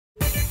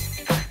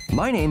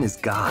My name is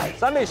Guy.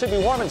 Sunday should be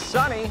warm and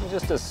sunny,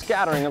 just a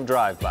scattering of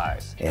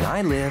drive-bys. And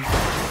I live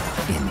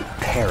in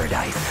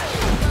paradise.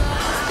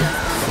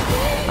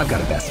 I've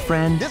got a best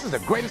friend. This is the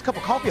greatest cup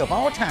of coffee of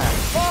all time.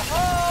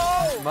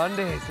 Oh!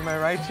 Mondays, am I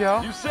right, Joe?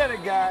 You said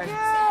it, Guy.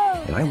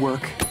 Yeah. And I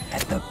work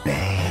at the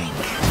bank.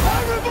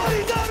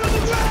 Everybody down on the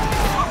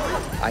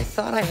ground! I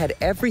thought I had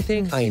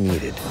everything I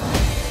needed.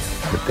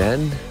 But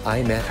then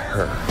I met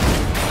her.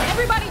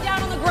 Everybody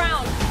down on the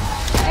ground.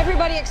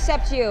 Everybody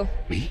except you.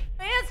 Me?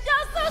 It's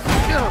just a...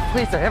 Oh,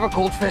 please, I have a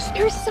goldfish.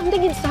 There's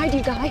something inside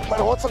you, Guy.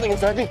 I want something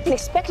inside me. I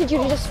expected you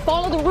to just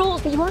follow the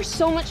rules, but you are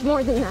so much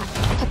more than that.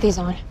 Put these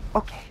on.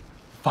 Okay,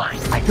 fine.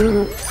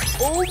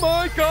 Oh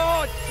my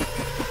God!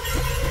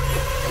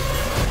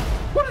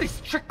 What are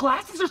these, trick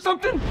glasses or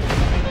something?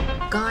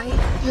 Guy,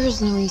 there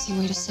is no easy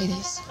way to say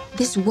this.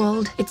 This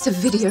world, it's a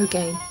video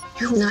game.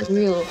 You're not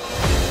real.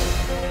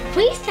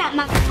 Please stop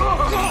my...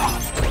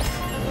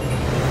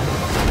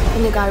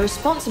 And the guy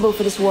responsible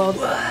for this world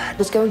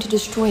was going to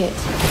destroy it.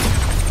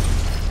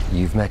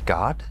 You've met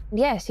God?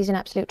 Yes, he's an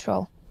absolute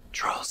troll.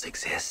 Trolls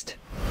exist.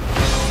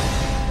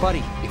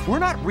 Buddy, if we're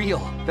not real,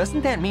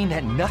 doesn't that mean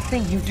that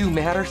nothing you do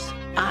matters?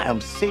 I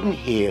am sitting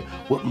here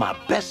with my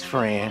best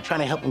friend trying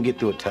to help him get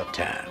through a tough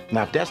time.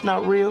 Now, if that's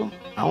not real,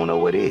 I don't know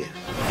what is.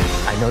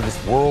 I know this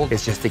world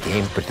is just a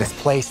game, but this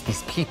place,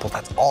 these people,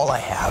 that's all I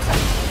have.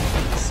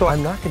 So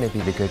I'm not gonna be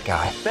the good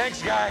guy.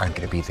 Thanks, Guy. I'm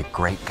gonna be the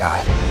great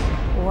guy.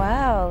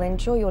 Well,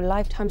 enjoy your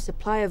lifetime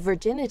supply of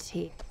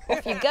virginity.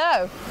 Off you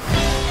go.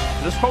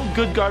 This whole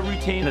good guy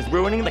routine is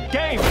ruining the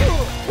game.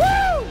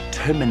 Woo!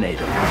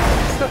 Terminator.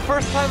 It's the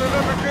first time I've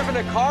ever driven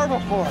a car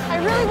before. I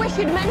really wish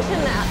you'd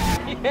mention that.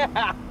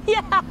 Yeah.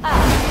 Yeah!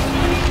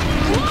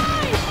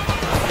 Why?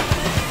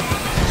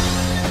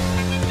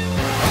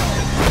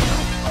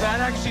 That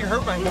actually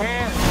hurt my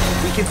hand.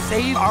 We can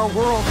save our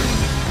world.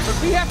 But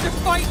we have to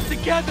fight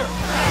together. I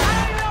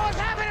don't even know what's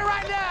happening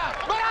right now,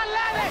 but I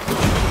love it!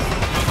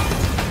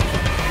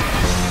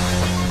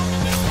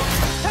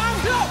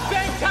 Time's up,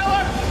 bank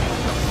teller!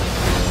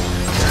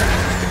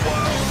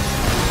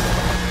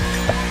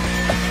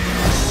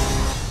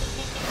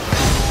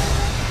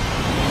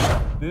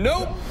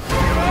 Nope.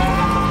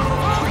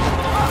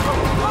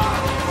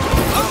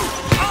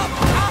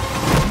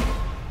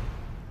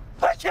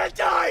 I can't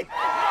die!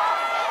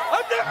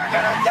 I'm never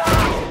gonna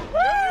die!